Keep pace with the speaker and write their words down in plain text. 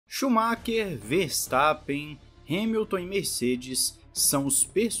Schumacher, Verstappen, Hamilton e Mercedes são os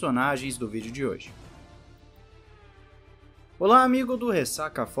personagens do vídeo de hoje. Olá amigo do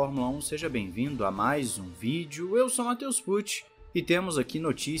Ressaca Fórmula 1, seja bem-vindo a mais um vídeo. Eu sou Matheus Pucci e temos aqui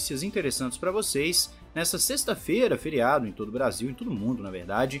notícias interessantes para vocês nessa sexta-feira, feriado em todo o Brasil, em todo o mundo na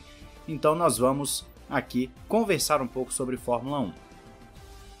verdade. Então nós vamos aqui conversar um pouco sobre Fórmula 1.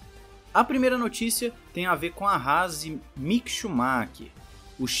 A primeira notícia tem a ver com a Haas e Mick Schumacher.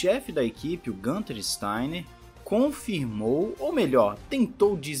 O chefe da equipe, o Gunther Steiner, confirmou, ou melhor,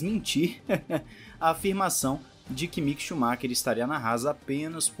 tentou desmentir a afirmação de que Mick Schumacher estaria na Haas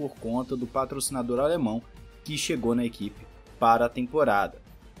apenas por conta do patrocinador alemão que chegou na equipe para a temporada.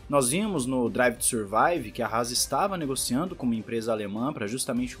 Nós vimos no Drive to Survive que a Haas estava negociando com uma empresa alemã para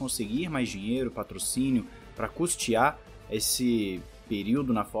justamente conseguir mais dinheiro, patrocínio, para custear esse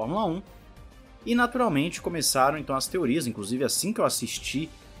período na Fórmula 1. E naturalmente começaram então as teorias, inclusive assim que eu assisti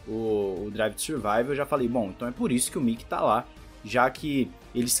o Drive to Survive eu já falei, bom, então é por isso que o Mick está lá, já que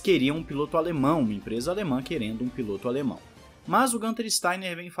eles queriam um piloto alemão, uma empresa alemã querendo um piloto alemão. Mas o Gunther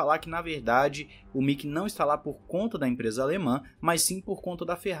Steiner vem falar que na verdade o Mick não está lá por conta da empresa alemã, mas sim por conta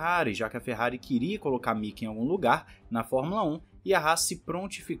da Ferrari, já que a Ferrari queria colocar Mick em algum lugar na Fórmula 1 e a Haas se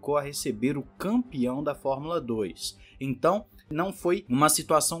prontificou a receber o campeão da Fórmula 2. Então não foi uma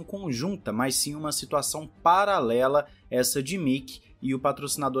situação conjunta, mas sim uma situação paralela essa de Mick e o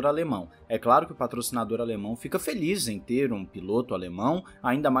patrocinador alemão. É claro que o patrocinador alemão fica feliz em ter um piloto alemão,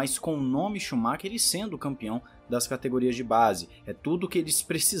 ainda mais com o nome Schumacher e sendo campeão das categorias de base. É tudo que eles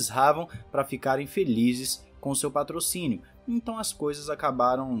precisavam para ficarem felizes com seu patrocínio. Então as coisas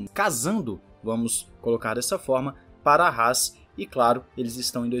acabaram casando, vamos colocar dessa forma, para a Haas. E claro, eles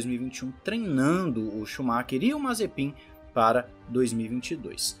estão em 2021 treinando o Schumacher e o Mazepin para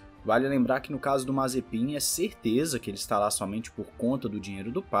 2022. Vale lembrar que no caso do Mazepin é certeza que ele está lá somente por conta do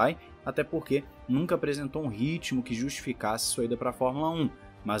dinheiro do pai, até porque nunca apresentou um ritmo que justificasse sua ida para a Fórmula 1.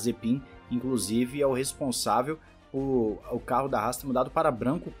 Mazepin, inclusive, é o responsável por o carro da Haas ter mudado para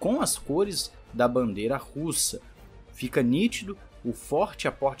branco com as cores da bandeira russa. Fica nítido o forte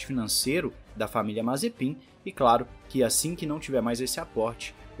aporte financeiro da família Mazepin e claro que assim que não tiver mais esse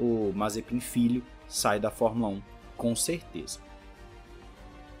aporte, o Mazepin filho sai da Fórmula 1 com certeza.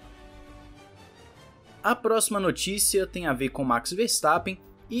 A próxima notícia tem a ver com Max Verstappen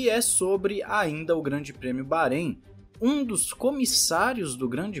e é sobre ainda o Grande Prêmio Bahrein. Um dos comissários do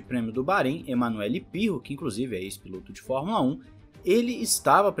Grande Prêmio do Bahrein, Emanuele Pirro, que inclusive é ex-piloto de Fórmula 1, ele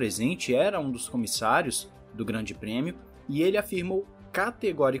estava presente, era um dos comissários do Grande Prêmio e ele afirmou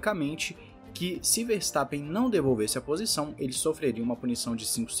categoricamente que se Verstappen não devolvesse a posição, ele sofreria uma punição de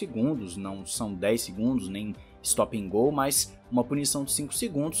 5 segundos, não são 10 segundos, nem stop and go, mas uma punição de 5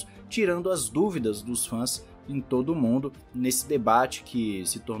 segundos, tirando as dúvidas dos fãs em todo o mundo nesse debate que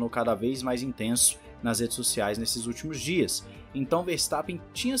se tornou cada vez mais intenso nas redes sociais nesses últimos dias. Então Verstappen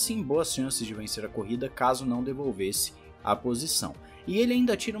tinha sim boas chances de vencer a corrida caso não devolvesse a posição. E ele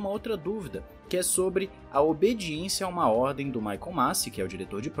ainda tira uma outra dúvida, que é sobre a obediência a uma ordem do Michael Masi, que é o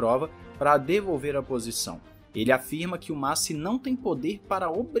diretor de prova, para devolver a posição. Ele afirma que o Masi não tem poder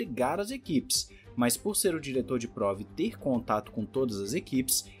para obrigar as equipes, mas por ser o diretor de prova e ter contato com todas as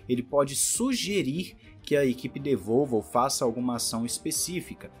equipes, ele pode sugerir que a equipe devolva ou faça alguma ação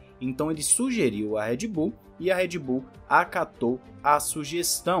específica. Então ele sugeriu a Red Bull e a Red Bull acatou a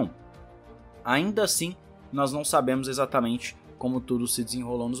sugestão. Ainda assim, nós não sabemos exatamente como tudo se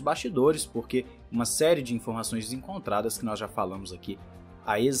desenrolou nos bastidores, porque uma série de informações desencontradas que nós já falamos aqui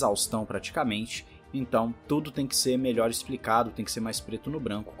a exaustão praticamente. Então tudo tem que ser melhor explicado, tem que ser mais preto no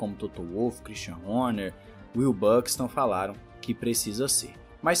branco, como Toto Wolff, Christian Horner, Will Buxton falaram que precisa ser.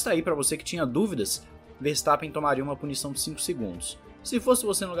 Mas tá aí para você que tinha dúvidas, Verstappen tomaria uma punição de 5 segundos. Se fosse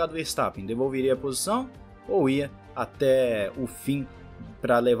você no lugar do Verstappen, devolveria a posição ou ia até o fim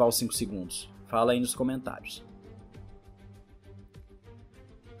para levar os 5 segundos? Fala aí nos comentários.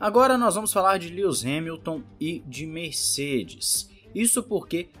 Agora nós vamos falar de Lewis Hamilton e de Mercedes. Isso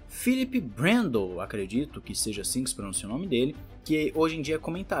porque Philip Brundle, acredito que seja assim que se pronuncia o nome dele, que hoje em dia é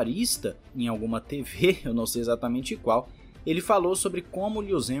comentarista em alguma TV, eu não sei exatamente qual, ele falou sobre como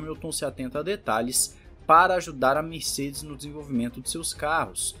Lewis Hamilton se atenta a detalhes para ajudar a Mercedes no desenvolvimento de seus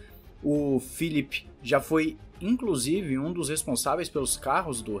carros. O Philip já foi inclusive um dos responsáveis pelos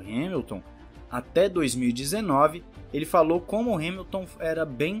carros do Hamilton até 2019, ele falou como o Hamilton era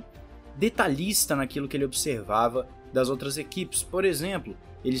bem detalhista naquilo que ele observava das outras equipes. Por exemplo,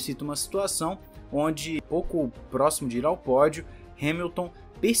 ele cita uma situação onde, pouco próximo de ir ao pódio, Hamilton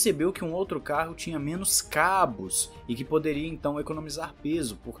percebeu que um outro carro tinha menos cabos e que poderia então economizar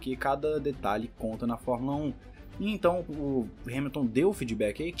peso, porque cada detalhe conta na Fórmula 1. E então o Hamilton deu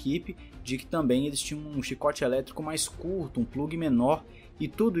feedback à equipe de que também eles tinham um chicote elétrico mais curto, um plug menor, e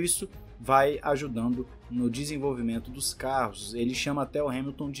tudo isso vai ajudando no desenvolvimento dos carros. Ele chama até o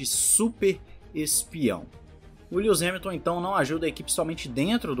Hamilton de super espião. O Lewis Hamilton então não ajuda a equipe somente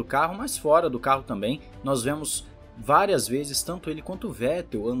dentro do carro, mas fora do carro também. Nós vemos várias vezes tanto ele quanto o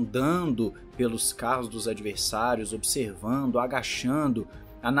Vettel andando pelos carros dos adversários, observando, agachando,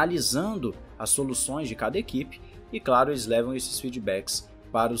 analisando as soluções de cada equipe, e claro, eles levam esses feedbacks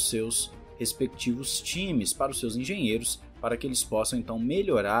para os seus respectivos times, para os seus engenheiros, para que eles possam então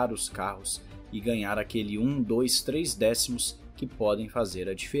melhorar os carros e ganhar aquele 1, 2, 3 décimos que podem fazer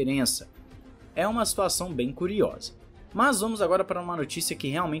a diferença. É uma situação bem curiosa. Mas vamos agora para uma notícia que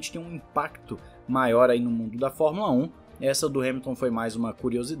realmente tem um impacto maior aí no mundo da Fórmula 1. Essa do Hamilton foi mais uma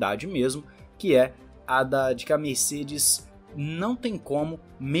curiosidade mesmo, que é a de que a Mercedes não tem como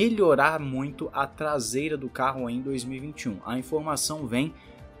melhorar muito a traseira do carro em 2021. A informação vem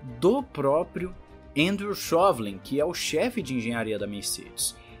do próprio Andrew Chauvelin, que é o chefe de engenharia da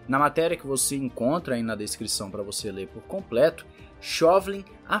Mercedes. Na matéria que você encontra aí na descrição para você ler por completo, Chauvelin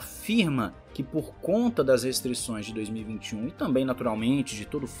afirma que por conta das restrições de 2021 e também naturalmente de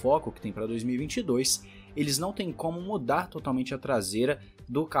todo o foco que tem para 2022, eles não têm como mudar totalmente a traseira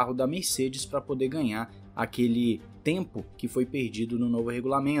do carro da Mercedes para poder ganhar aquele tempo que foi perdido no novo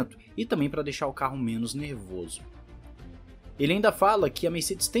regulamento e também para deixar o carro menos nervoso. Ele ainda fala que a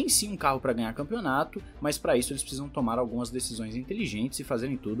Mercedes tem sim um carro para ganhar campeonato, mas para isso eles precisam tomar algumas decisões inteligentes e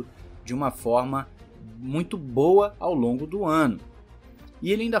fazerem tudo de uma forma muito boa ao longo do ano.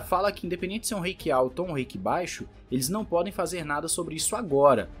 E ele ainda fala que independente de ser um rake alto ou um rake baixo, eles não podem fazer nada sobre isso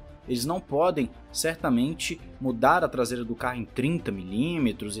agora. Eles não podem, certamente, mudar a traseira do carro em 30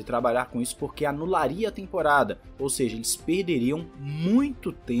 mm e trabalhar com isso porque anularia a temporada. Ou seja, eles perderiam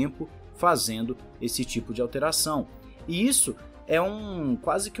muito tempo fazendo esse tipo de alteração. E isso é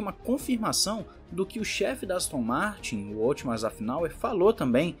quase que uma confirmação do que o chefe da Aston Martin, o Otmar Szafnauer, falou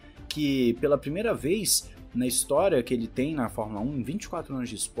também, que pela primeira vez na história que ele tem na Fórmula 1, em 24 anos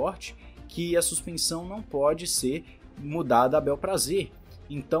de esporte, que a suspensão não pode ser mudada a bel prazer.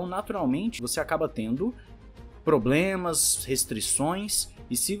 Então, naturalmente, você acaba tendo problemas, restrições,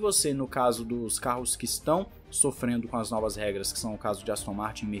 e se você, no caso dos carros que estão sofrendo com as novas regras, que são o caso de Aston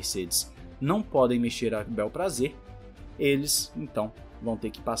Martin e Mercedes, não podem mexer a bel prazer, eles, então, vão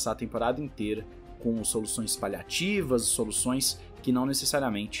ter que passar a temporada inteira com soluções paliativas, soluções que não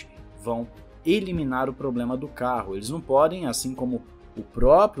necessariamente vão eliminar o problema do carro. Eles não podem, assim como o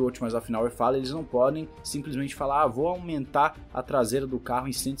próprio Otmar Szafnauer fala, eles não podem simplesmente falar, vou aumentar a traseira do carro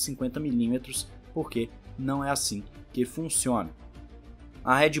em 150 mm, porque não é assim que funciona.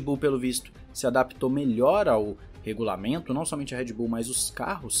 A Red Bull, pelo visto, se adaptou melhor ao regulamento, não somente a Red Bull, mas os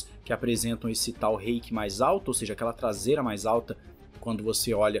carros que apresentam esse tal rake mais alto, ou seja, aquela traseira mais alta. Quando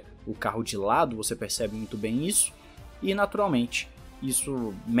você olha o carro de lado, você percebe muito bem isso, e naturalmente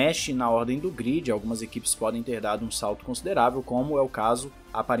isso mexe na ordem do grid. Algumas equipes podem ter dado um salto considerável, como é o caso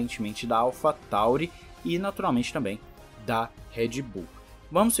aparentemente da AlphaTauri e naturalmente também da Red Bull.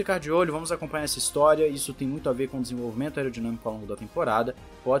 Vamos ficar de olho, vamos acompanhar essa história, isso tem muito a ver com o desenvolvimento aerodinâmico ao longo da temporada.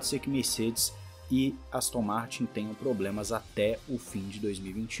 Pode ser que Mercedes e Aston Martin tenham problemas até o fim de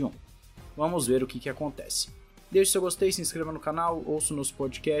 2021. Vamos ver o que acontece. Deixe seu gostei, se inscreva no canal, ouça o nosso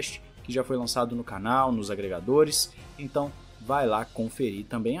podcast que já foi lançado no canal, nos agregadores, então vai lá conferir,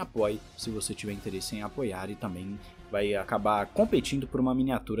 também apoie se você tiver interesse em apoiar, e também vai acabar competindo por uma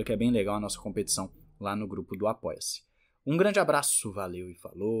miniatura que é bem legal a nossa competição lá no grupo do Apoia-se. Um grande abraço, valeu e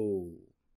falou!